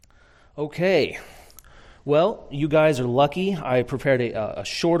Okay. Well, you guys are lucky. I prepared a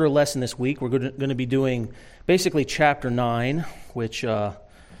shorter lesson this week. We're going to be doing basically chapter 9, which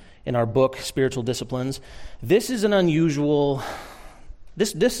in our book, Spiritual Disciplines. This discipline's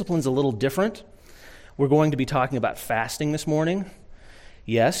a little different. We're going to be talking about fasting this morning.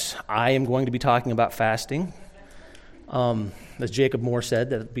 Yes, I am going to be talking about fasting. As Jacob Moore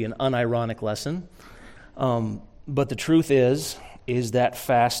said, that would be an unironic lesson. But the truth is that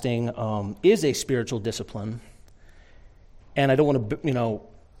fasting is a spiritual discipline. And I don't want to,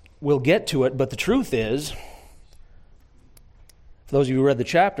 we'll get to it, but the truth is, for those of you who read the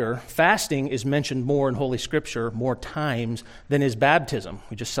chapter, fasting is mentioned more in Holy Scripture more times than is baptism.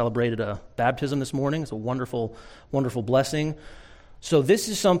 We just celebrated a baptism this morning. It's a wonderful, wonderful blessing. So this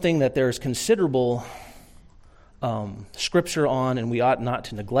is something that there's considerable Scripture on, and we ought not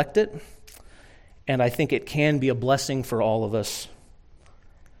to neglect it. And I think it can be a blessing for all of us.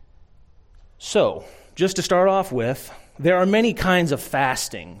 So, just to start off with, there are many kinds of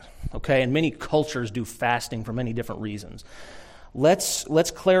fasting, okay? And many cultures do fasting for many different reasons.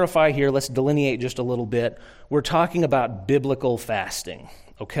 Let's clarify here, let's delineate just a little bit. We're talking about biblical fasting,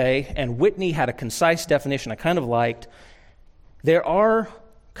 okay? And Whitney had a concise definition I kind of liked. There are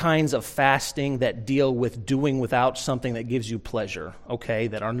kinds of fasting that deal with doing without something that gives you pleasure, okay,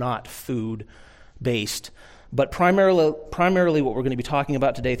 that are not food-based. But primarily what we're going to be talking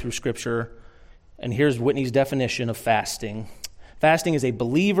about today through Scripture, and here's Whitney's definition of fasting. Fasting is a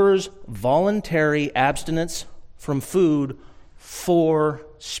believer's voluntary abstinence from food for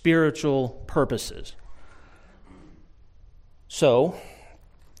spiritual purposes. So,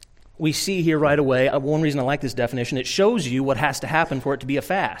 we see here right away, one reason I like this definition, it shows you what has to happen for it to be a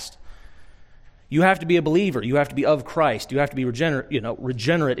fast. You have to be a believer. You have to be of Christ. You have to be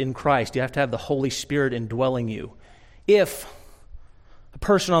regenerate in Christ. You have to have the Holy Spirit indwelling you. If a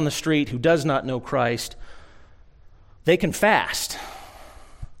person on the street who does not know Christ, they can fast,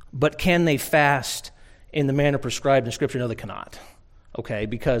 but can they fast in the manner prescribed in Scripture? No, they cannot. Okay,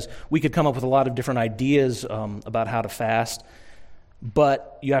 because we could come up with a lot of different ideas about how to fast,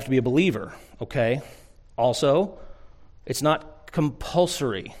 but you have to be a believer. Okay. Also, it's not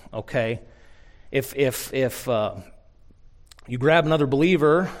compulsory. Okay. If you grab another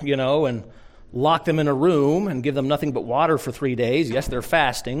believer, and lock them in a room and give them nothing but water for 3 days, yes, they're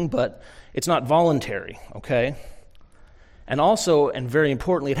fasting, but it's not voluntary, okay? And also, and very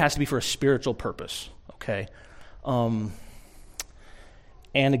importantly, it has to be for a spiritual purpose, okay? And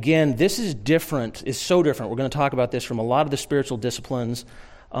again, this is so different. We're going to talk about this from a lot of the spiritual disciplines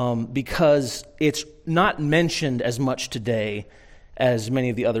because it's not mentioned as much today as many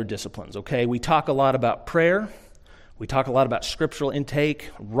of the other disciplines, okay? We talk a lot about prayer. We talk a lot about scriptural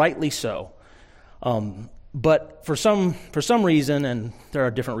intake, rightly so. But for some reason, and there are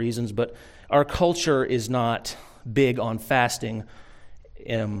different reasons, but our culture is not big on fasting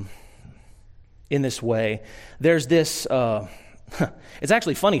in this way. There's this, it's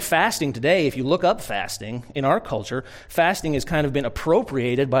actually funny, fasting today, if you look up fasting in our culture, fasting has kind of been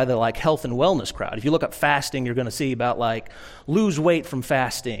appropriated by the health and wellness crowd. If you look up fasting, you're going to see about lose weight from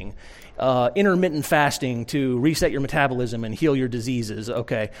fasting, intermittent fasting to reset your metabolism and heal your diseases,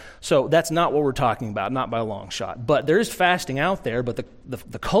 okay? So that's not what we're talking about, not by a long shot. But there is fasting out there, but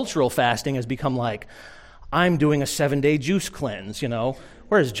the cultural fasting has become I'm doing a 7-day juice cleanse,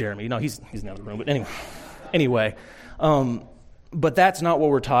 Where's Jeremy? No, he's in the other room, but anyway. But that's not what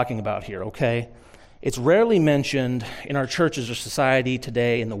we're talking about here, okay? It's rarely mentioned in our churches or society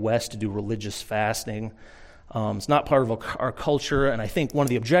today in the West to do religious fasting. It's not part of our culture, and I think one of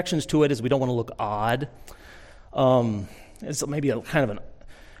the objections to it is we don't want to look odd. It's maybe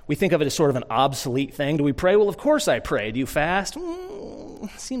we think of it as sort of an obsolete thing. Do we pray? Well, of course I pray. Do you fast?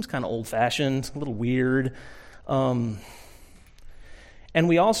 Seems kind of old-fashioned, a little weird. And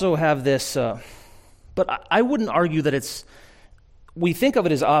we also have this, but I wouldn't argue that we think of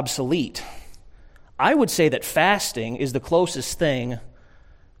it as obsolete. I would say that fasting is the closest thing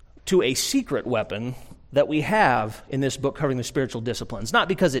to a secret weapon that we have in this book covering the spiritual disciplines. Not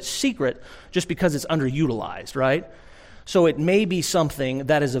because it's secret, just because it's underutilized, right? So it may be something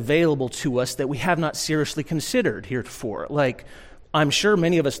that is available to us that we have not seriously considered heretofore. I'm sure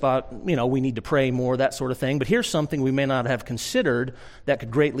many of us thought, we need to pray more, that sort of thing, but here's something we may not have considered that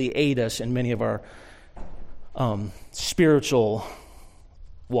could greatly aid us in many of our spiritual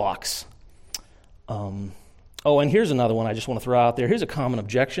walks. And here's another one I just want to throw out there. Here's a common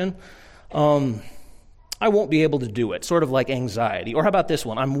objection. I won't be able to do it, sort of like anxiety. Or how about this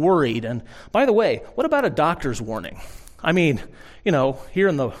one? I'm worried. And by the way, what about a doctor's warning? I mean, here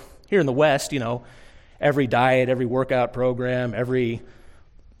in the West, every diet, every workout program, every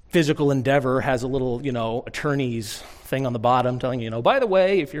physical endeavor has a little, attorney's thing on the bottom telling you, by the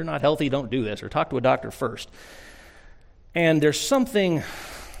way, if you're not healthy, don't do this, or talk to a doctor first. And there's something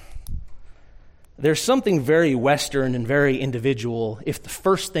very Western and very individual if the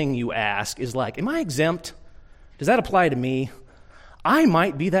first thing you ask is like, am I exempt? Does that apply to me? I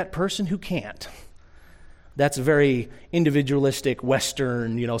might be that person who can't. That's a very individualistic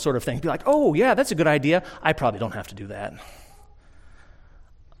Western, sort of thing. Be like, oh, yeah, that's a good idea. I probably don't have to do that.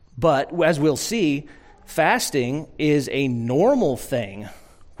 But as we'll see, fasting is a normal thing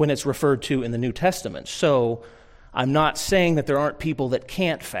when it's referred to in the New Testament. So I'm not saying that there aren't people that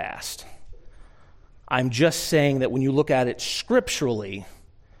can't fast. I'm just saying that when you look at it scripturally,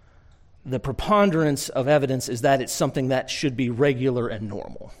 the preponderance of evidence is that it's something that should be regular and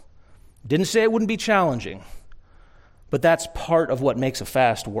normal. Didn't say it wouldn't be challenging, but that's part of what makes a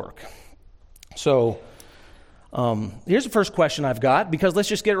fast work. So here's the first question I've got, because let's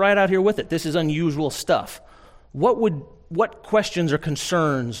just get right out here with it. This is unusual stuff. What questions or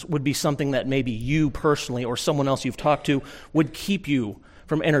concerns would be something that maybe you personally or someone else you've talked to would keep you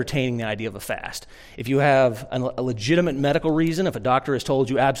from entertaining the idea of a fast? If you have a legitimate medical reason, if a doctor has told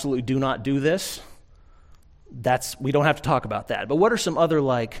you absolutely do not do this, we don't have to talk about that. But what are some other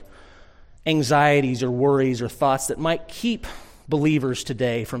anxieties or worries or thoughts that might keep believers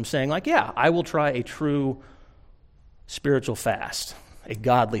today from saying yeah, I will try a true spiritual fast, a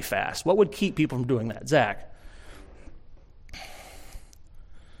godly fast? What would keep people from doing that? Zach?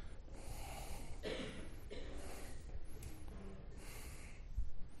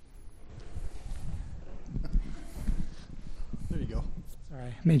 There you go. Sorry,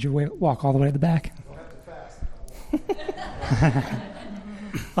 I made you walk all the way to the back. Don't have to fast.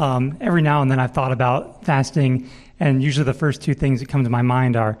 Every now and then I've thought about fasting, and usually the first two things that come to my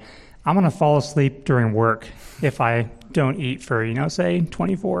mind are, I'm going to fall asleep during work if I don't eat for, say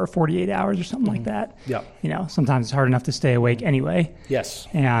 24 or 48 hours or something like that. Yeah. Sometimes it's hard enough to stay awake anyway. Yes.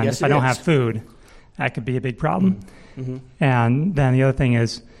 And yes, if I don't have food, that could be a big problem. Mm-hmm. And then the other thing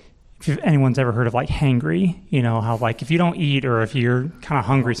is, if anyone's ever heard of hangry, how if you don't eat or if you're kind of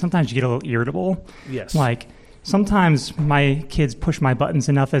hungry, sometimes you get a little irritable. Yes. Sometimes my kids push my buttons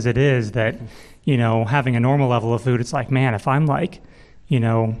enough as it is that, having a normal level of food, it's man, if I'm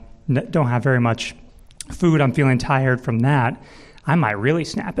don't have very much food, I'm feeling tired from that, I might really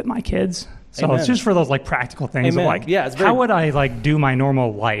snap at my kids. So Amen. It's just for those practical things. Amen. Of how would I do my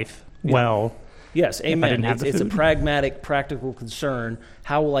normal life well? Yes, amen. It's a food? pragmatic, practical concern.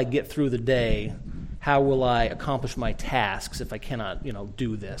 How will I get through the day? How will I accomplish my tasks if I cannot,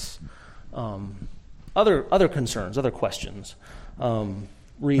 do this? Other concerns, other questions,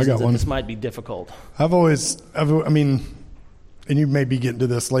 reasons that this might be difficult. And you may be getting to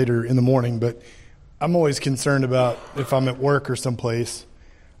this later in the morning, but I'm always concerned about if I'm at work or someplace,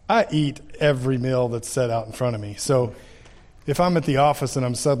 I eat every meal that's set out in front of me. So if I'm at the office and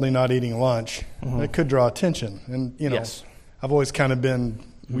I'm suddenly not eating lunch, that could draw attention. And, Yes. I've always kind of been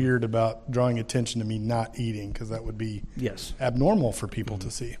weird about drawing attention to me not eating, because that would be abnormal for people to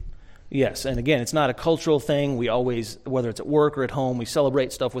see. Yes, and again, it's not a cultural thing. We always, whether it's at work or at home, we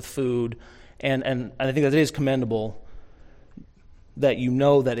celebrate stuff with food. And I think that it is commendable that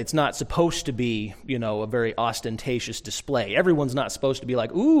that it's not supposed to be, a very ostentatious display. Everyone's not supposed to be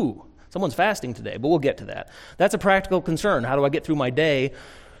like, ooh, someone's fasting today, but we'll get to that. That's a practical concern. How do I get through my day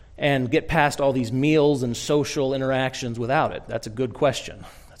and get past all these meals and social interactions without it? That's a good question.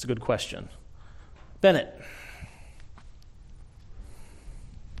 Bennett.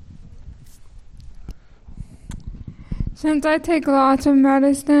 Since I take lots of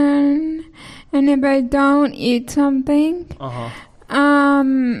medicine, and if I don't eat something,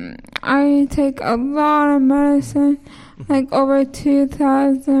 I take a lot of medicine, over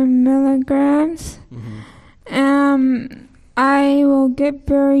 2,000 milligrams. I will get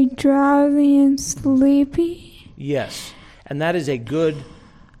very drowsy and sleepy. Yes, and that is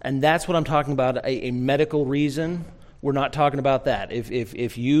and that's what I'm talking about, a medical reason. We're not talking about that.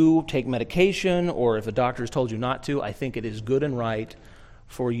 If you take medication or if a doctor has told you not to, I think it is good and right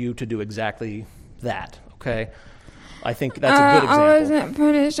for you to do exactly that, okay? I think that's a good example. I wasn't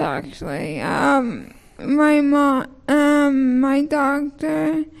finished, actually. My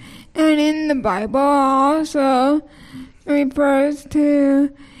doctor, and in the Bible also refers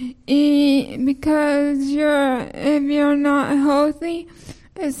to eat, because if you're not healthy,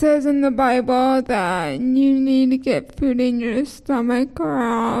 it says in the Bible that you need to get food in your stomach, or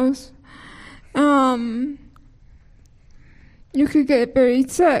else you could get very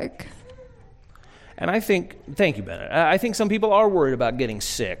sick. And I think, thank you, Bennett, I think some people are worried about getting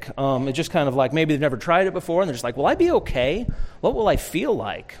sick. It's just kind of like maybe they've never tried it before, and they're just like, will I be okay? What will I feel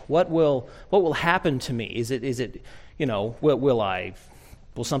like? What will happen to me? Is it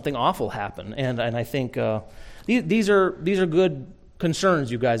will something awful happen? And I think these are good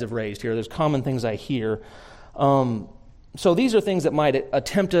concerns you guys have raised here. There's common things I hear. So these are things that might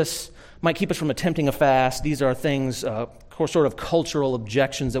keep us from attempting a fast. These are things, sort of cultural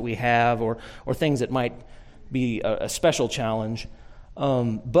objections that we have, or things that might be a special challenge.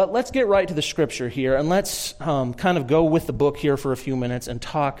 But let's get right to the scripture here, and let's kind of go with the book here for a few minutes and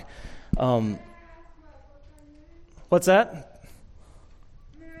talk. What's that?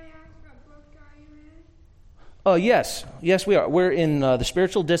 Oh, yes, we are. We're in The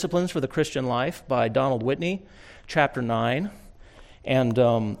Spiritual Disciplines for the Christian Life by Donald Whitney, chapter 9.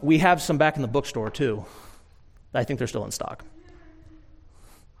 And we have some back in the bookstore, too. I think they're still in stock.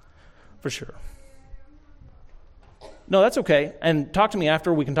 For sure. No, that's okay. And talk to me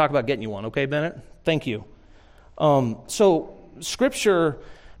after. We can talk about getting you one, okay, Bennett? Thank you. So Scripture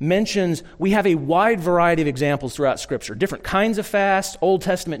mentions, we have a wide variety of examples throughout Scripture. Different kinds of fast, Old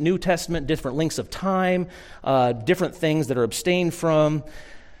Testament, New Testament, different lengths of time, different things that are abstained from.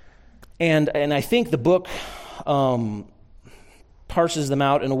 And I think the book parses them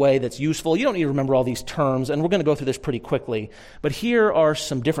out in a way that's useful. You don't need to remember all these terms, and we're going to go through this pretty quickly. But here are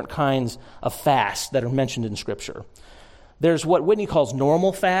some different kinds of fasts that are mentioned in Scripture. There's what Whitney calls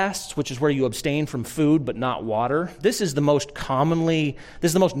normal fasts, which is where you abstain from food but not water. This is the most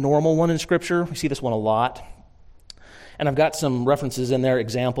normal one in Scripture. We see this one a lot. And I've got some references in there,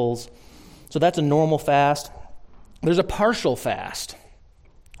 examples. So that's a normal fast. There's a partial fast,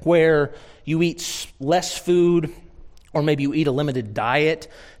 where you eat less food, or maybe you eat a limited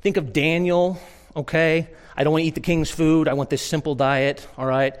diet. Think of Daniel, okay? I don't want to eat the king's food. I want this simple diet, all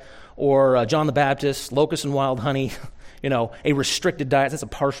right? Or John the Baptist, locusts and wild honey, a restricted diet. That's a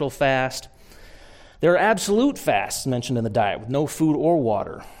partial fast. There are absolute fasts mentioned in the diet with no food or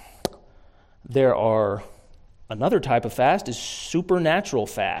water. There are another type of fast is supernatural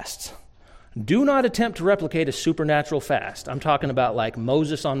fasts. Do not attempt to replicate a supernatural fast. I'm talking about like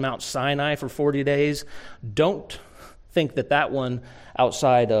Moses on Mount Sinai for 40 days. Don't think that one,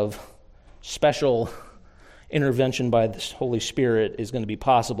 outside of special intervention by the Holy Spirit, is going to be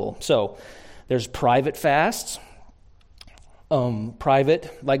possible. So there's private fasts.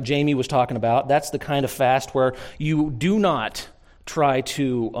 Private, like Jamie was talking about, that's the kind of fast where you do not try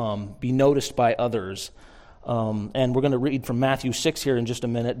to be noticed by others. And we're going to read from Matthew 6 here in just a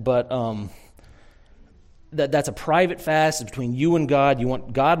minute, but that's a private fast. It's between you and God.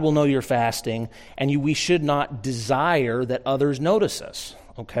 God will know you're fasting, and we should not desire that others notice us,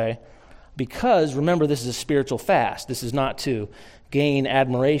 okay? Because, remember, this is a spiritual fast. This is not to gain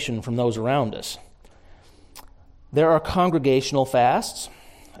admiration from those around us. There are congregational fasts,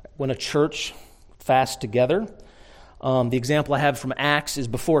 when a church fasts together. The example I have from Acts is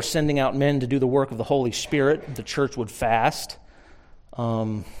before sending out men to do the work of the Holy Spirit, the church would fast.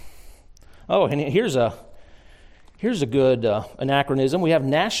 And here's a good anachronism. We have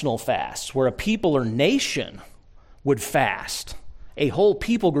national fasts, where a people or nation would fast. A whole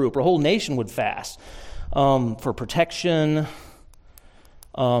people group or a whole nation would fast for protection,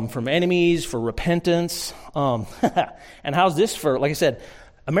 from enemies, for repentance. And how's this for, like I said,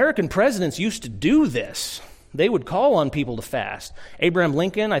 American presidents used to do this. They would call on people to fast. Abraham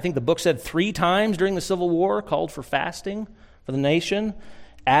Lincoln, I think the book said 3 times during the Civil War, called for fasting for the nation.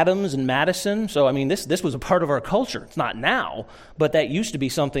 Adams and Madison. So, this was a part of our culture. It's not now, but that used to be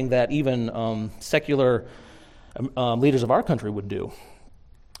something that even secular leaders of our country would do.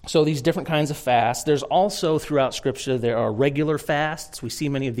 So these different kinds of fasts. There's also, throughout Scripture, there are regular fasts. We see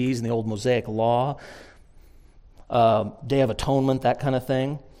many of these in the old Mosaic Law, Day of Atonement, that kind of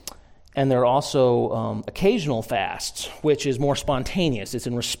thing. And there are also occasional fasts, which is more spontaneous. It's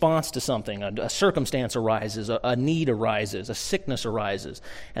in response to something. A circumstance arises, a need arises, a sickness arises,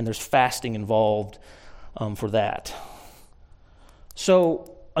 and there's fasting involved for that.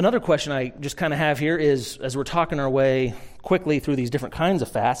 So another question I just kind of have here is, as we're talking our way quickly through these different kinds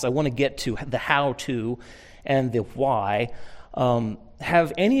of fasts, I want to get to the how-to and the why.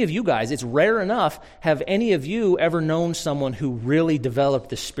 Have any of you guys, it's rare enough, have any of you ever known someone who really developed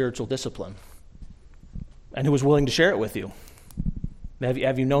this spiritual discipline and who was willing to share it with you?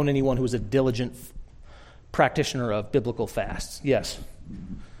 Have you known anyone who was a diligent practitioner of biblical fasts? Yes.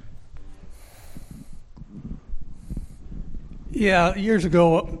 Yeah, years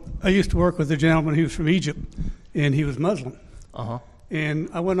ago, I used to work with a gentleman who was from Egypt, and he was Muslim. Uh-huh. And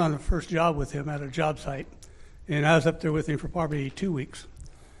I went on the first job with him at a job site, and I was up there with him for probably 2 weeks.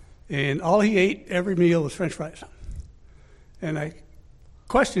 And all he ate every meal was French fries. And I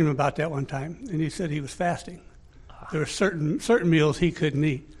questioned him about that one time, and he said he was fasting. There were certain meals he couldn't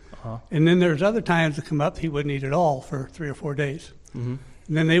eat. And then there's other times that come up he wouldn't eat at all for 3 or 4 days. And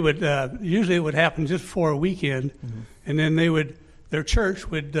then they would, usually it would happen just before a weekend, and then their church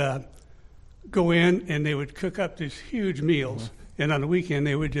would go in and they would cook up these huge meals. And on the weekend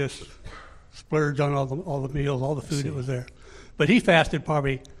they would just splurge on all the meals, all the food that was there. But he fasted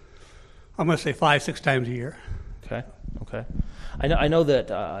probably, I'm going to say 5-6 times a year. Okay. I know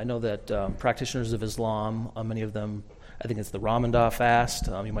that practitioners of Islam, many of them, I think it's the Ramadan fast.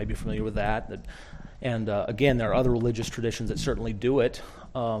 You might be familiar with that. And again, there are other religious traditions that certainly do it.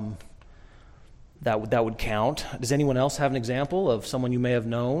 That would count. Does anyone else have an example of someone you may have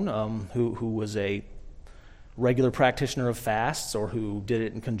known who was a regular practitioner of fasts, or who did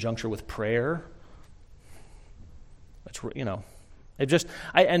it in conjunction with prayer? That's, it just,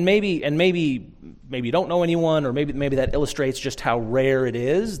 maybe you don't know anyone, or maybe that illustrates just how rare it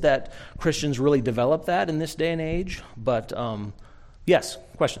is that Christians really develop that in this day and age. But yes,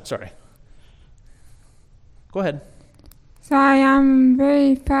 question. Sorry, go ahead. Sorry, I'm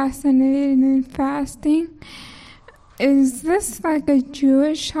very fascinated in fasting. Is this like a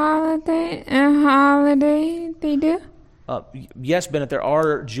Jewish holiday? A holiday they do? Yes, Bennett, there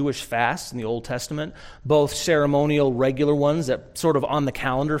are Jewish fasts in the Old Testament, both ceremonial, regular ones that sort of on the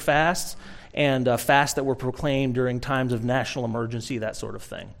calendar fasts, and fasts that were proclaimed during times of national emergency, that sort of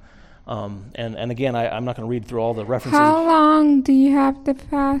thing. And again, I'm not going to read through all the references. How long do you have to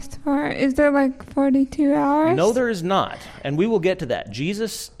fast for? Is there like 42 hours? No, there is not. And we will get to that.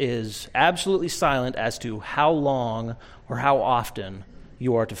 Jesus is absolutely silent as to how long or how often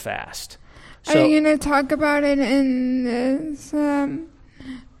you are to fast. Are you going to talk about it in this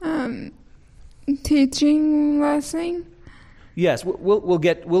teaching lesson? Yes, we'll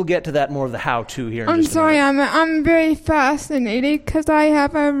get to that more of the how-to here. I'm sorry, I'm very fascinated because I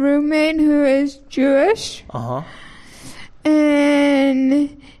have a roommate who is Jewish.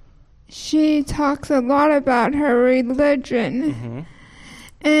 And she talks a lot about her religion.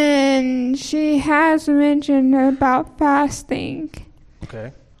 And she has mentioned about fasting.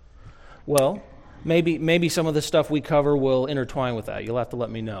 Okay. Well, maybe some of the stuff we cover will intertwine with that. You'll have to let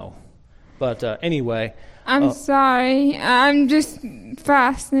me know. But anyway... I'm sorry. I'm just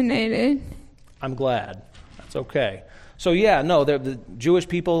fascinated. I'm glad. That's okay. So yeah, no, the Jewish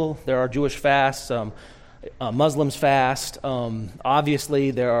people, there are Jewish fasts. Muslims fast.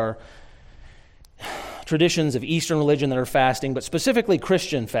 Obviously, there are traditions of Eastern religion that are fasting, but specifically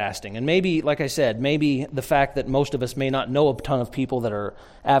Christian fasting. And maybe, like I said, maybe the fact that most of us may not know a ton of people that are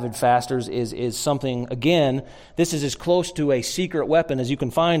avid fasters is something, again, this is as close to a secret weapon as you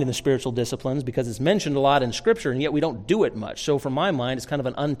can find in the spiritual disciplines, because it's mentioned a lot in Scripture, and yet we don't do it much. So from my mind, it's kind of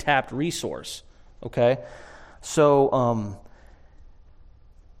an untapped resource, okay? So,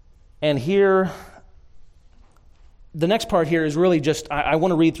 and here, the next part here is really just, I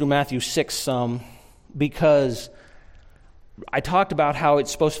want to read through Matthew 6 some, because I talked about how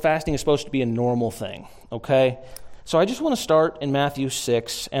fasting is supposed to be a normal thing, okay? So I just want to start in Matthew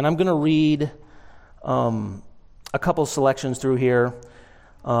 6, and I'm going to read a couple selections through here.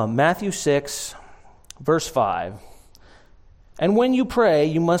 Matthew 6, verse 5. And when you pray,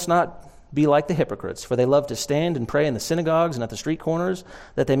 you must not be like the hypocrites, for they love to stand and pray in the synagogues and at the street corners,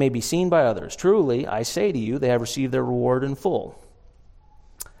 that they may be seen by others. Truly, I say to you, they have received their reward in full.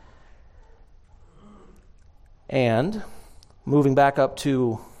 And moving back up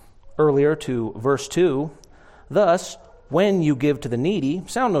to earlier to verse 2, thus, when you give to the needy,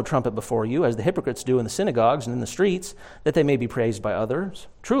 sound no trumpet before you, as the hypocrites do in the synagogues and in the streets, that they may be praised by others.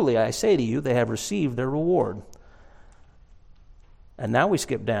 Truly, I say to you, they have received their reward. And now we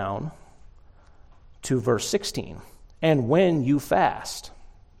skip down to verse 16. And when you fast,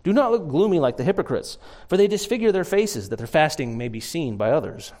 do not look gloomy like the hypocrites, for they disfigure their faces, that their fasting may be seen by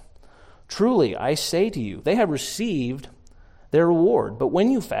others. Truly, I say to you, they have received their reward. But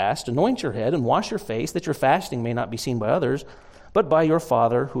when you fast, anoint your head and wash your face, that your fasting may not be seen by others, but by your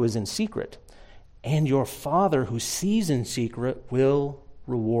Father who is in secret. And your Father who sees in secret will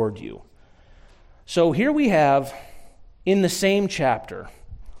reward you. So here we have, in the same chapter,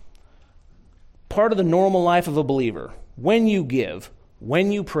 part of the normal life of a believer: when you give,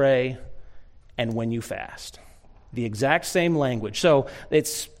 when you pray, and when you fast. The exact same language. So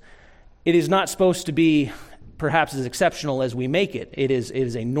it is not supposed to be perhaps as exceptional as we make it. It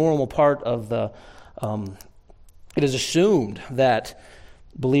is a normal part of the, it is assumed that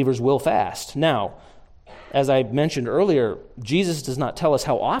believers will fast. Now, as I mentioned earlier, Jesus does not tell us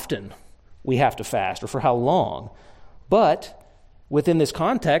how often we have to fast or for how long, but within this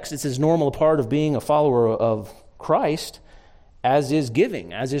context, it's as normal a part of being a follower of Christ as is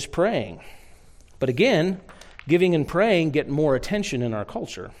giving, as is praying. But again, giving and praying get more attention in our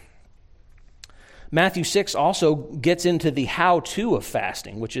culture. Matthew 6 also gets into the how-to of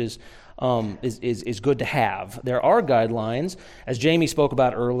fasting, which is good to have. There are guidelines, as Jamie spoke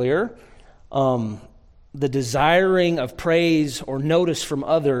about earlier. The desiring of praise or notice from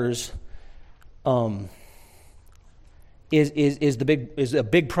others is a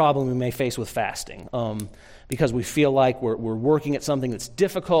big problem we may face with fasting, because we feel like we're working at something that's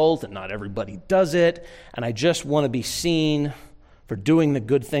difficult and not everybody does it, and I just want to be seen for doing the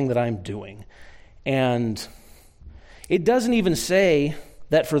good thing that I'm doing. And it doesn't even say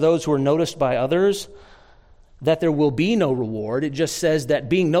that for those who are noticed by others, that there will be no reward. It just says that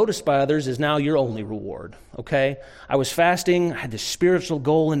being noticed by others is now your only reward, okay? I was fasting, I had this spiritual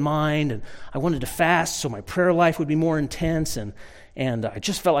goal in mind, and I wanted to fast so my prayer life would be more intense, and I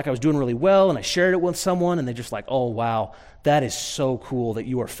just felt like I was doing really well, and I shared it with someone, and they're just like, oh, wow, that is so cool that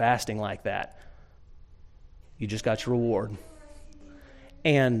you are fasting like that. You just got your reward.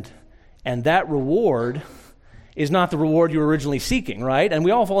 And that reward is not the reward you were originally seeking, right? And we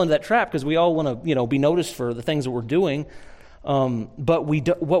all fall into that trap because we all want to, be noticed for the things that we're doing. But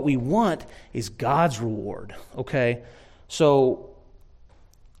what we want is God's reward, okay? So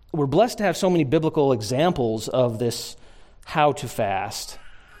we're blessed to have so many biblical examples of this how to fast.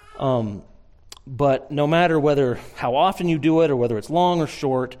 But no matter how often you do it or whether it's long or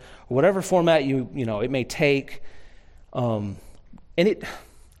short or whatever format it may take,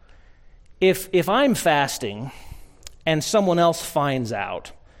 If I'm fasting and someone else finds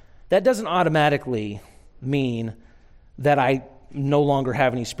out, that doesn't automatically mean that I no longer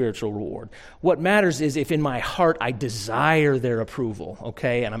have any spiritual reward. What matters is if in my heart I desire their approval,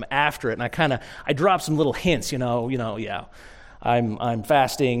 okay, and I'm after it, and I drop some little hints, yeah, I'm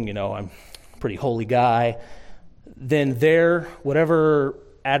fasting, I'm a pretty holy guy, then whatever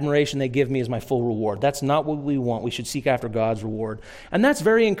admiration they give me is my full reward. That's not what we want. We should seek after God's reward. And that's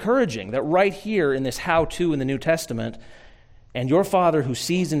very encouraging, that right here in this how-to in the New Testament, and your Father who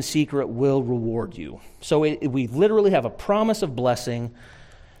sees in secret will reward you. So we literally have a promise of blessing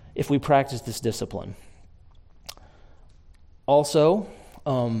if we practice this discipline. Also,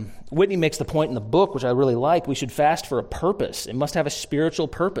 Whitney makes the point in the book, which I really like, we should fast for a purpose. It must have a spiritual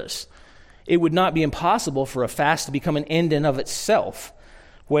purpose. It would not be impossible for a fast to become an end in of itself,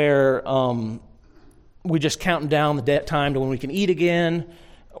 where we just counting down the time to when we can eat again,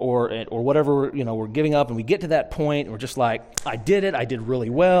 or whatever, we're giving up, and we get to that point, and we're just like, I did it, I did really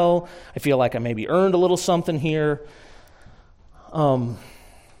well, I feel like I maybe earned a little something here.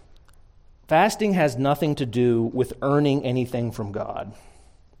 Fasting has nothing to do with earning anything from God.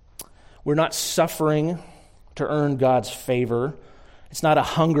 We're not suffering to earn God's favor. It's not a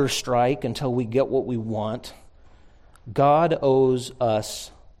hunger strike until we get what we want. God owes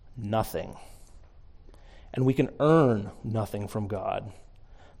us nothing, and we can earn nothing from God,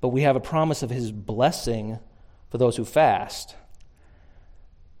 but we have a promise of His blessing for those who fast.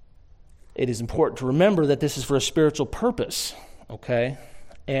 It is important to remember that this is for a spiritual purpose, okay?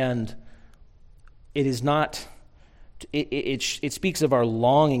 And it is not, it speaks of our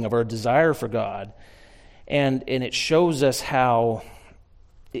longing, of our desire for God, and it shows us how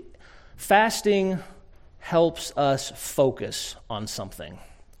fasting helps us focus on something.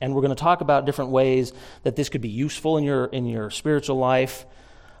 And we're going to talk about different ways that this could be useful in your spiritual life.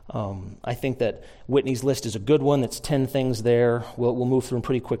 I think that Whitney's list is a good one. That's 10 things there. We'll move through them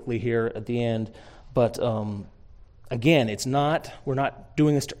pretty quickly here at the end. But again, we're not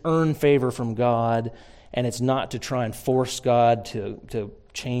doing this to earn favor from God, and it's not to try and force God to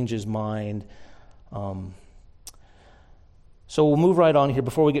change His mind. So we'll move right on here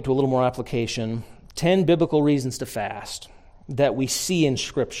before we get to a little more application. 10 biblical reasons to fast that we see in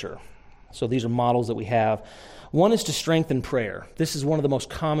Scripture. So these are models that we have. One is to strengthen prayer. This is one of the most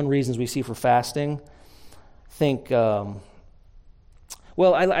common reasons we see for fasting. This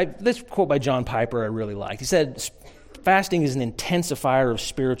quote by John Piper I really liked. He said, fasting is an intensifier of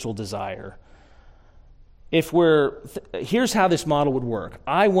spiritual desire. Here's how this model would work.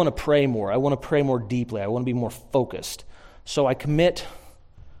 I want to pray more. I want to pray more deeply. I want to be more focused. So I pray,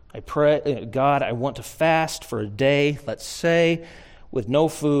 God, I want to fast for a day, let's say, with no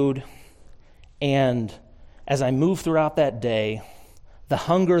food. And as I move throughout that day, the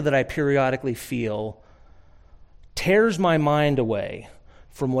hunger that I periodically feel tears my mind away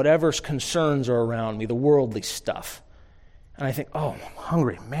from whatever concerns are around me, the worldly stuff. And I think, oh, I'm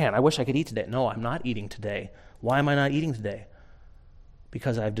hungry. Man, I wish I could eat today. No, I'm not eating today. Why am I not eating today?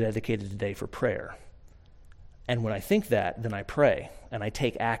 Because I've dedicated today for prayer. And when I think that, then I pray and I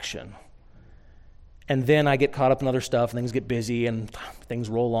take action. And then I get caught up in other stuff, and things get busy, and things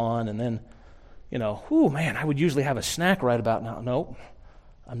roll on, and then, man, I would usually have a snack right about now. Nope,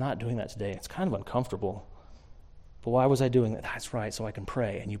 I'm not doing that today. It's kind of uncomfortable. But why was I doing that? That's right, so I can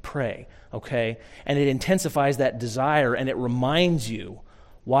pray. And you pray, okay? And it intensifies that desire, and it reminds you,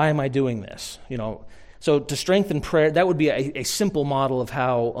 why am I doing this? So to strengthen prayer, that would be a simple model of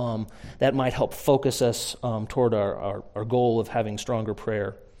how that might help focus us toward our goal of having stronger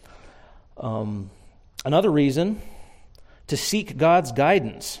prayer. Another reason, to seek God's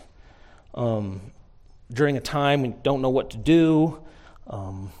guidance during a time when you don't know what to do.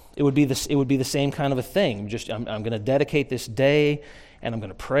 It would be the same kind of a thing. I'm going to dedicate this day, and I'm going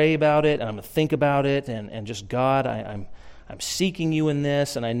to pray about it, and I'm going to think about it, and just God, I'm seeking you in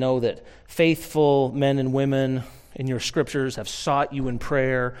this, and I know that faithful men and women in your scriptures have sought you in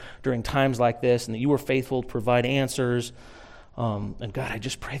prayer during times like this, and that you were faithful to provide answers. And God, I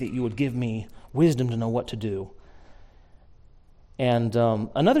just pray that you would give me wisdom to know what to do. And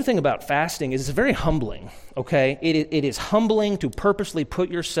another thing about fasting is it's very humbling, okay? It is humbling to purposely put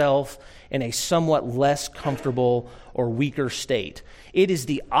yourself in a somewhat less comfortable or weaker state. It is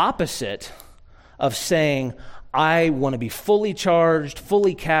the opposite of saying, I want to be fully charged,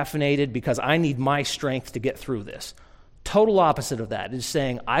 fully caffeinated because I need my strength to get through this. Total opposite of that is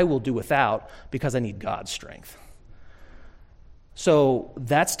saying, I will do without because I need God's strength. So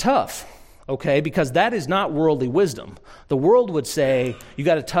that's tough. Okay, because that is not worldly wisdom. The world would say, you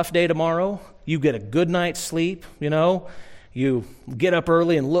got a tough day tomorrow, you get a good night's sleep, you get up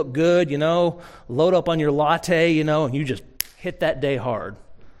early and look good, load up on your latte, and you just hit that day hard.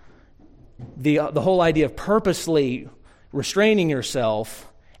 The whole idea of purposely restraining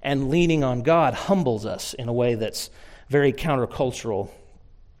yourself and leaning on God humbles us in a way that's very countercultural.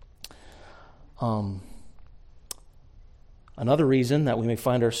 Another reason that we may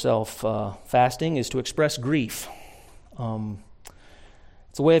find ourselves fasting is to express grief.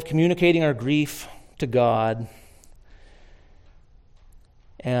 It's a way of communicating our grief to God.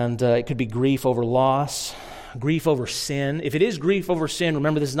 And it could be grief over loss, grief over sin. If it is grief over sin,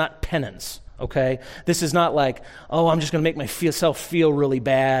 remember this is not penance, okay? This is not like, I'm just going to make myself feel really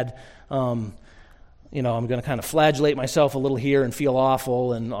bad. I'm going to kind of flagellate myself a little here and feel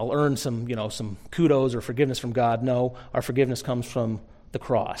awful, and I'll earn some kudos or forgiveness from God. No, our forgiveness comes from the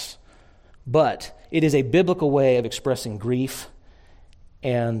cross. But it is a biblical way of expressing grief,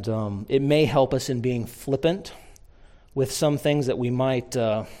 and it may help us in being flippant with some things that we might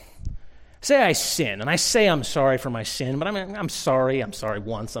say I sin, and I say I'm sorry for my sin, but I'm sorry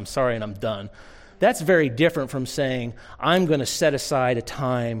once, I'm sorry and I'm done. That's very different from saying I'm going to set aside a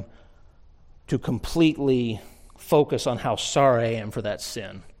time to completely focus on how sorry I am for that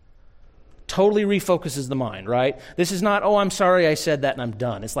sin. Totally refocuses the mind, right? This is not, I'm sorry I said that and I'm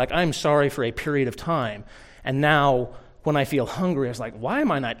done. It's like, I'm sorry for a period of time. And now, when I feel hungry, it's like, why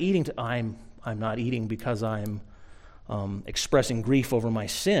am I not eating? I'm not eating because I'm expressing grief over my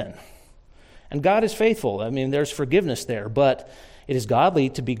sin. And God is faithful. There's forgiveness there, but it is godly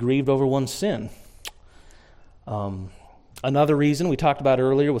to be grieved over one's sin. Another reason we talked about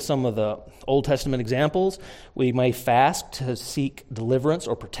earlier with some of the Old Testament examples, we may fast to seek deliverance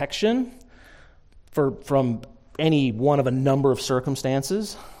or protection from any one of a number of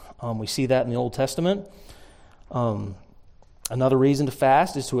circumstances. We see that in the Old Testament. Another reason to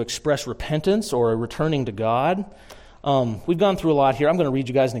fast is to express repentance or a returning to God. We've gone through a lot here. I'm going to read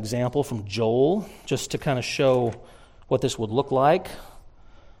you guys an example from Joel just to kind of show what this would look like.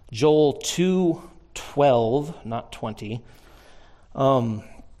 Joel 2:12, not 20.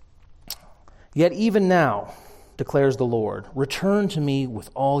 Yet even now, declares the Lord, return to me with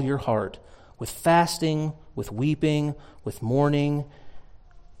all your heart, with fasting, with weeping, with mourning,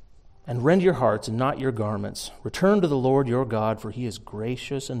 and rend your hearts and not your garments. Return to the Lord your God, for he is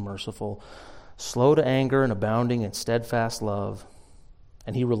gracious and merciful, slow to anger and abounding in steadfast love,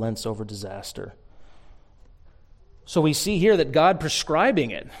 and he relents over disaster. So we see here that God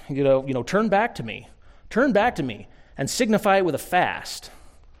prescribing it, turn back to me, and signify it with a fast.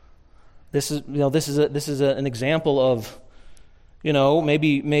 This is an example of,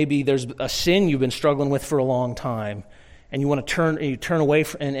 maybe there's a sin you've been struggling with for a long time, and you want to turn away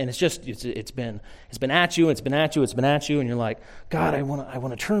from, and it's been at you, and you're like, God, I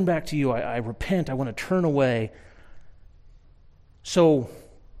want to turn back to you. I repent. I want to turn away. So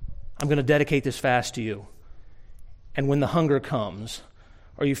I'm going to dedicate this fast to you. And when the hunger comes,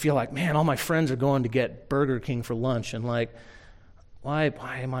 or you feel like, man, all my friends are going to get Burger King for lunch, and like, why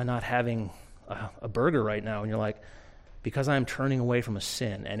am I not having a burger right now? And you're like, because I'm turning away from a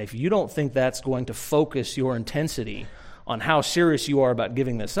sin. And if you don't think that's going to focus your intensity on how serious you are about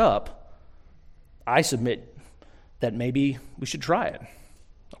giving this up, I submit that maybe we should try it,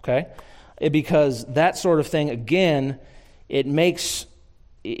 okay? Because that sort of thing, again, it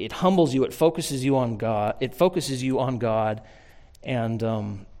humbles you, it focuses you on God, and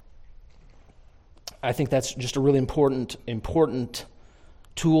I think that's just a really important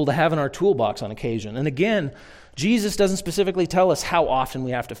tool to have in our toolbox on occasion. And again, Jesus doesn't specifically tell us how often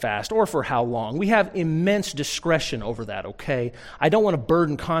we have to fast or for how long. We have immense discretion over that, okay? I don't want to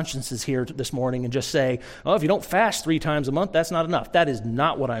burden consciences here this morning and just say, oh, if you don't fast 3 times a month, that's not enough. That is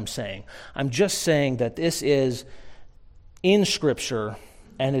not what I'm saying. I'm just saying that this is in Scripture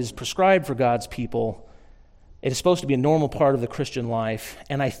and is prescribed for God's people. It is supposed to be a normal part of the Christian life,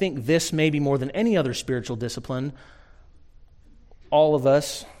 and I think this, maybe more than any other spiritual discipline, all of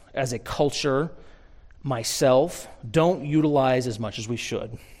us as a culture, myself, don't utilize as much as we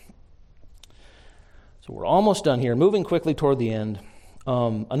should. So we're almost done here, moving quickly toward the end.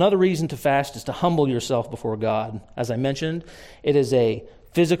 Another reason to fast is to humble yourself before God. As I mentioned, it is a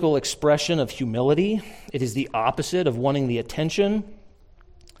physical expression of humility. It is the opposite of wanting the attention.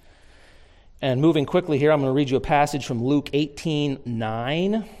 And moving quickly here, I'm going to read you a passage from Luke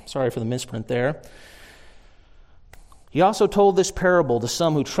 18:9. Sorry for the misprint there. He also told this parable to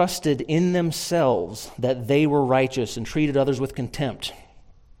some who trusted in themselves that they were righteous and treated others with contempt.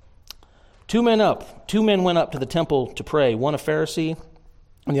 Two men went up to the temple to pray, one a Pharisee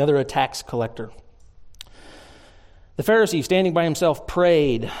and the other a tax collector. The Pharisee, standing by himself,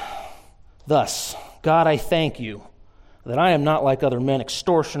 prayed thus, God, I thank you that I am not like other men,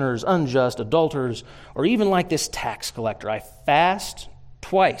 extortioners, unjust, adulterers, or even like this tax collector. I fast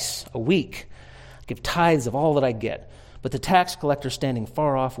twice a week, I give tithes of all that I get. But the tax collector, standing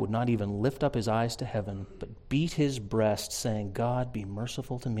far off, would not even lift up his eyes to heaven, but beat his breast, saying, God, be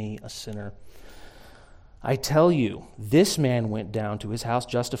merciful to me, a sinner. I tell you, this man went down to his house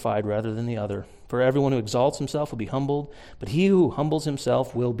justified rather than the other. For everyone who exalts himself will be humbled, but he who humbles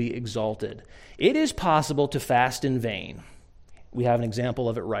himself will be exalted. It is possible to fast in vain. We have an example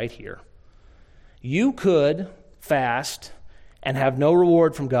of it right here. You could fast and have no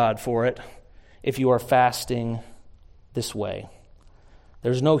reward from God for it if you are fasting this way.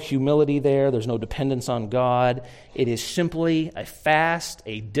 There's no humility there. There's no dependence on God. It is simply a fast,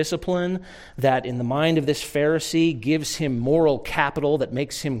 a discipline that in the mind of this Pharisee gives him moral capital that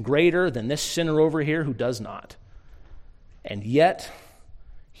makes him greater than this sinner over here who does not. And yet,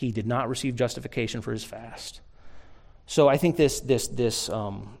 he did not receive justification for his fast. So I think this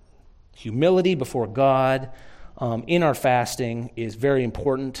humility before God in our fasting is very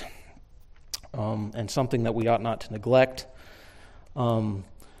important. And something that we ought not to neglect.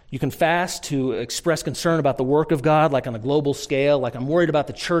 You can fast to express concern about the work of God, like on a global scale. Like I'm worried about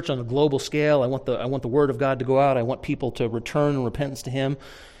the church on a global scale. I want the word of God to go out. I want people to return in repentance to Him.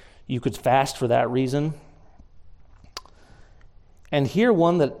 You could fast for that reason. And here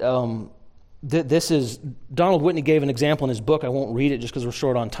one that this is Donald Whitney gave an example in his book. I won't read it just because we're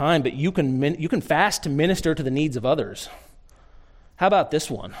short on time. But you can fast to minister to the needs of others. How about this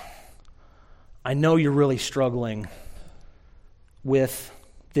one? I know you're really struggling with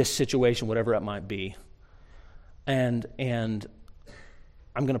this situation, whatever it might be. And I'm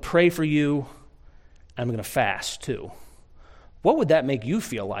going to pray for you, and I'm going to fast too. What would that make you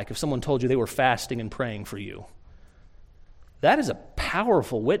feel like if someone told you they were fasting and praying for you? That is a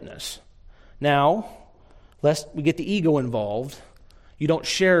powerful witness. Now, lest we get the ego involved, you don't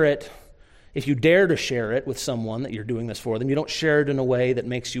share it. If you dare to share it with someone that you're doing this for them, you don't share it in a way that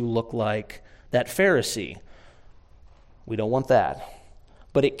makes you look like that Pharisee. We don't want that.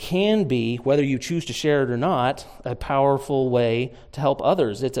 But it can be, whether you choose to share it or not, a powerful way to help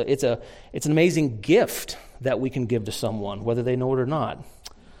others. It's an amazing gift that we can give to someone, whether they know it or not.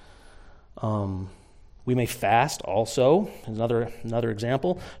 We may fast also, another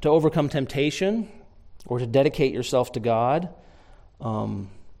example, to overcome temptation or to dedicate yourself to God. And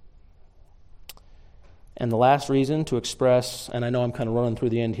the last reason, to express, and I know I'm kind of running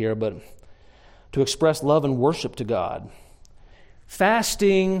through the end here, but to express love and worship to God.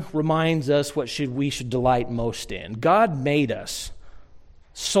 Fasting reminds us what we should delight most in. God made us,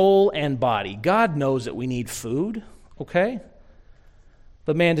 soul and body. God knows that we need food, okay?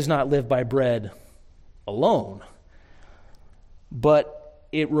 But man does not live by bread alone. But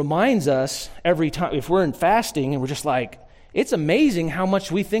it reminds us every time, if we're in fasting and we're just like, it's amazing how much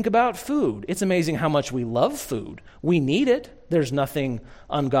we think about food. It's amazing how much we love food. We need it. There's nothing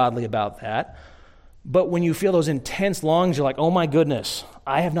ungodly about that. But when you feel those intense longings, you're like, oh my goodness,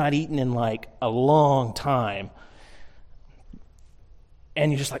 I have not eaten in like a long time.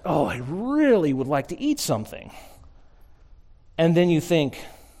 and you're just like, oh, I really would like to eat something. And then you think,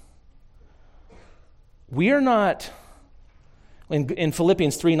 we are not, in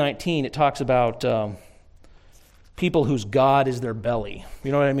Philippians 3:19, it talks about people whose God is their belly.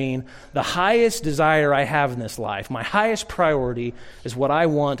 You know what I mean? The highest desire I have in this life, my highest priority is what I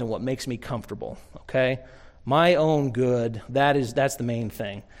want and what makes me comfortable, okay? My own good, that's the main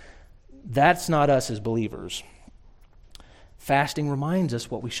thing. That's not us as believers. Fasting reminds us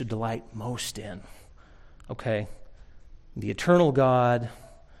what we should delight most in, okay? The eternal God,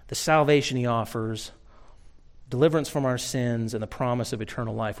 the salvation he offers, deliverance from our sins, and the promise of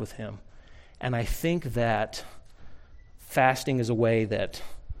eternal life with him. And I think that fasting is a way that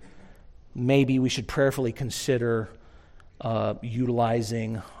maybe we should prayerfully consider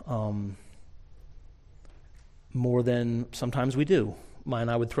utilizing more than sometimes we do.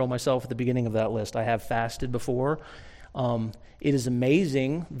 I would throw myself at the beginning of that list. I have fasted before. It is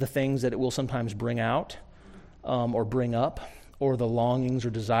amazing the things that it will sometimes bring out or bring up, or the longings or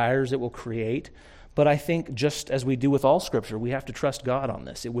desires it will create. But I think just as we do with all Scripture, we have to trust God on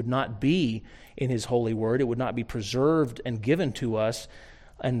this. It would not be in his holy word. It would not be preserved and given to us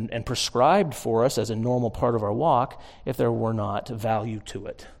and prescribed for us as a normal part of our walk if there were not value to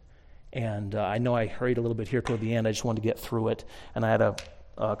it. And I know I hurried a little bit here toward the end. I just wanted to get through it. And I had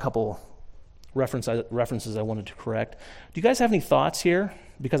a couple references I wanted to correct. Do you guys have any thoughts here?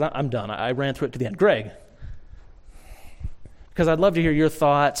 Because I'm done. I ran through it to the end. Greg? Because I'd love to hear your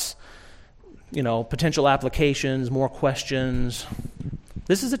thoughts, potential applications, more questions.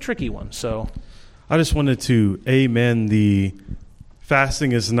 This is a tricky one, so. I just wanted to amen the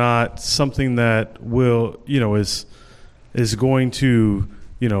fasting is not something that will, is going to,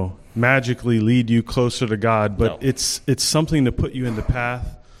 magically lead you closer to God, but No. it's something to put you in the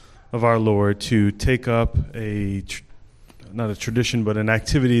path of our Lord, to take up not a tradition, but an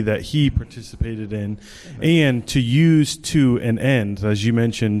activity that he participated in, and to use to an end, as you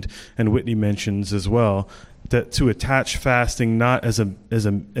mentioned and Whitney mentions as well, that to attach fasting not as an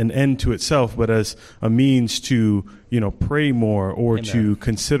end to itself, but as a means to pray more or Amen. to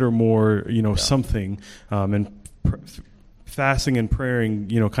consider more something, and fasting and praying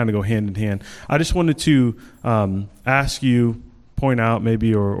kind of go hand in hand. I just wanted to ask you, point out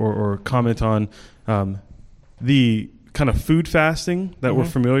maybe or comment on the kind of food fasting that we're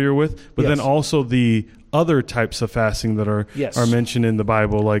familiar with, but Yes. then also the other types of fasting that are Yes. mentioned in the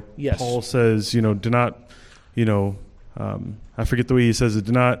Bible, like Yes. Paul says, do not, I forget the way he says it,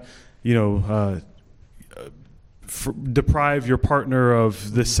 do not, deprive your partner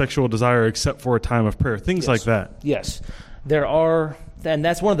of this sexual desire except for a time of prayer, things Yes. like that. Yes. There are, and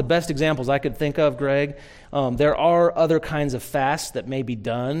that's one of the best examples I could think of, Greg. There are other kinds of fasts that may be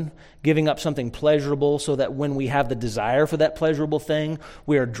done, giving up something pleasurable so that when we have the desire for that pleasurable thing,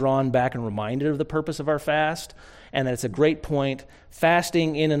 we are drawn back and reminded of the purpose of our fast. And that's a great point.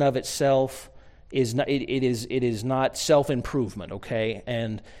 Fasting in and of itself is not, it is not self-improvement, okay?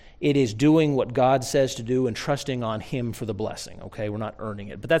 And it is doing what God says to do and trusting on him for the blessing, okay? We're not earning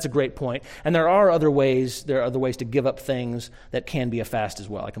it. But that's a great point. And there are other ways to give up things that can be a fast as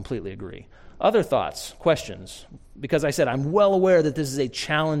well. I completely agree. Other thoughts, questions? Because I said I'm well aware that this is a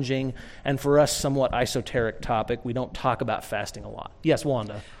challenging and for us somewhat esoteric topic. We don't talk about fasting a lot. Yes,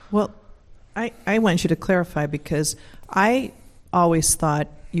 Wanda? Well, I want you to clarify, because I always thought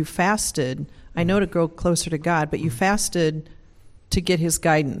you fasted, I know to grow closer to God, but you fasted to get his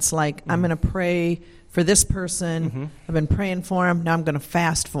guidance. Like, I'm going to pray for this person. I've been praying for him. Now I'm going to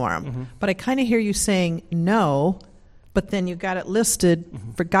fast for him. But I kind of hear you saying no, but then you got it listed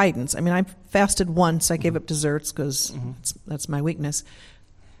for guidance. I mean, I fasted once. I gave up desserts because that's my weakness,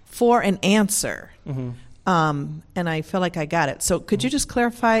 for an answer. And I feel like I got it. So could you just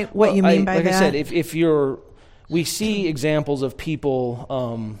clarify what you mean by like that? I said, if we see examples of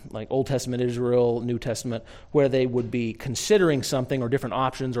people like Old Testament Israel, New Testament, where they would be considering something or different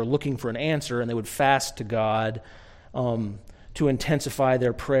options or looking for an answer, and they would fast to God to intensify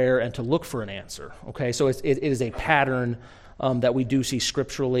their prayer and to look for an answer. Okay, so it is a pattern that we do see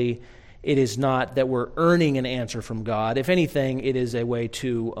scripturally. It is not that we're earning an answer from God. If anything, it is a way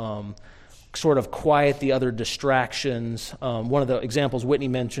to sort of quiet the other distractions. One of the examples Whitney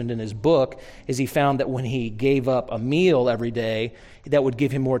mentioned in his book is he found that when he gave up a meal every day, that would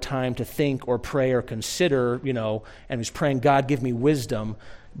give him more time to think or pray or consider, and he was praying, God, give me wisdom.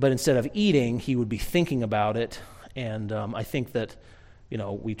 But instead of eating, he would be thinking about it. And I think that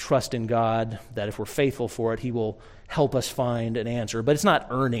we trust in God, that if we're faithful for it, he will help us find an answer. But it's not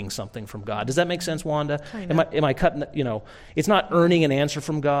earning something from God. Does that make sense, Wanda? Am I cutting, it's not earning an answer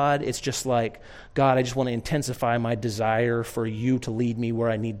from God. It's just like, God, I just want to intensify my desire for you to lead me where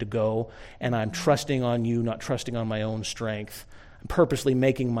I need to go. And I'm trusting on you, not trusting on my own strength. I'm purposely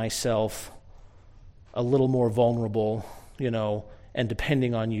making myself a little more vulnerable, and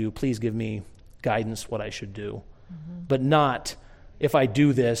depending on you. Please give me guidance what I should do. But not, if I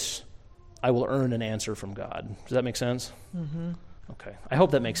do this, I will earn an answer from God. Does that make sense? Okay. I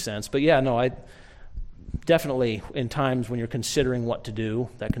hope that makes sense. But yeah, no, I definitely, in times when you're considering what to do,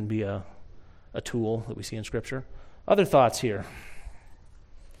 that can be a tool that we see in Scripture. Other thoughts here?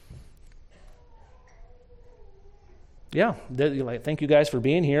 Yeah. Thank you guys for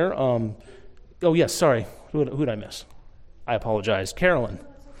being here. Oh, yes, sorry. Who did I miss? I apologize. Carolyn.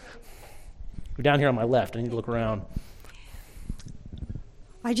 You're down here on my left. I need to look around.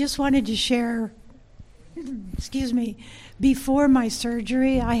 I just wanted to share, before my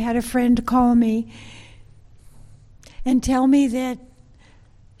surgery, I had a friend call me and tell me that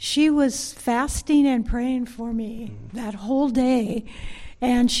she was fasting and praying for me that whole day.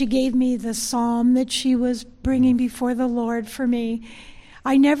 And she gave me the psalm that she was bringing before the Lord for me.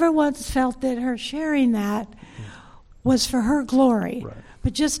 I never once felt that her sharing that was for her glory. Right.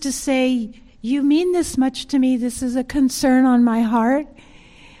 But just to say, you mean this much to me, this is a concern on my heart.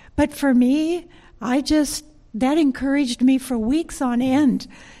 But for me, that encouraged me for weeks on end,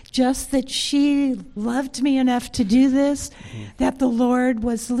 just that she loved me enough to do this, that the Lord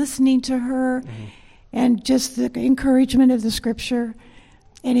was listening to her, and just the encouragement of the Scripture.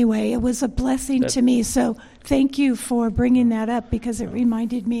 Anyway, it was a blessing to me. So thank you for bringing that up, because it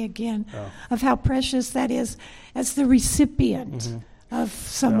reminded me again of how precious that is as the recipient of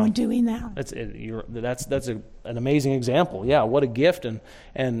someone doing that. That's an amazing example. Yeah, what a gift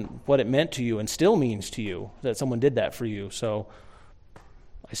and what it meant to you and still means to you that someone did that for you. So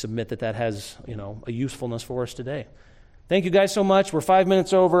I submit that has a usefulness for us today. Thank you guys so much. We're 5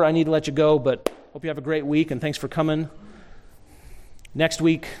 minutes over. I need to let you go, but hope you have a great week, and thanks for coming. Next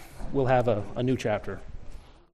week, we'll have a new chapter.